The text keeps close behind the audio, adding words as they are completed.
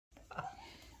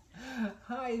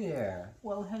hi there.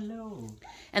 Well, hello.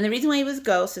 And the reason why he was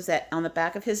Ghost is that on the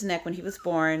back of his neck when he was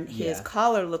born, his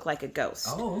collar looked like a ghost.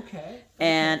 Oh, okay.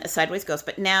 And a sideways ghost.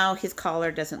 But now his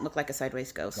collar doesn't look like a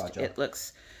sideways ghost. Gotcha. It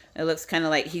looks kind of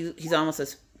like he's almost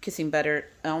as kissing butter,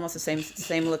 almost the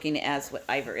same looking as what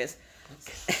Ivor is.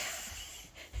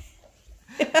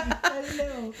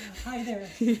 Hello. Hi there.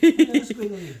 Hello,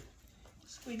 Squiggly.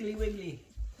 Squiggly Wiggly.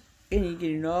 And you're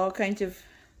getting all kinds of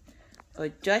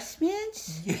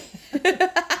adjustments.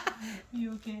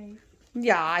 You okay?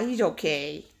 Yeah, he's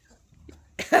okay.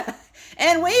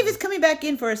 And Wave is coming back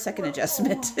in for a second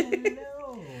adjustment.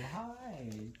 Hello.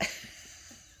 Hi.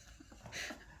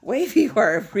 Wave, you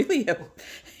are really a...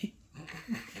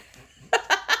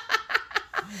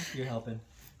 You're helping.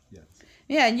 Yes.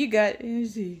 Yeah, and you got...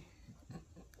 Who's he?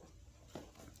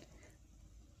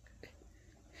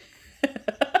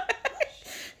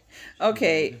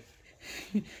 Okay.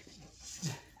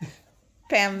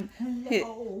 Pam,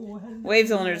 Hello. Wave's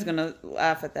owner is going to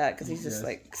laugh at that because he's just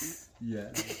like... Yeah.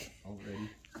 Already.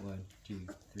 1, 2,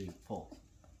 3, 4.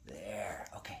 There.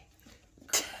 Okay.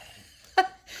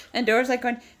 And Dora's like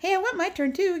going, hey, I want my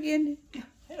turn too again.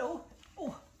 Hello.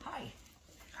 Oh, hi.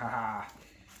 Ha ha.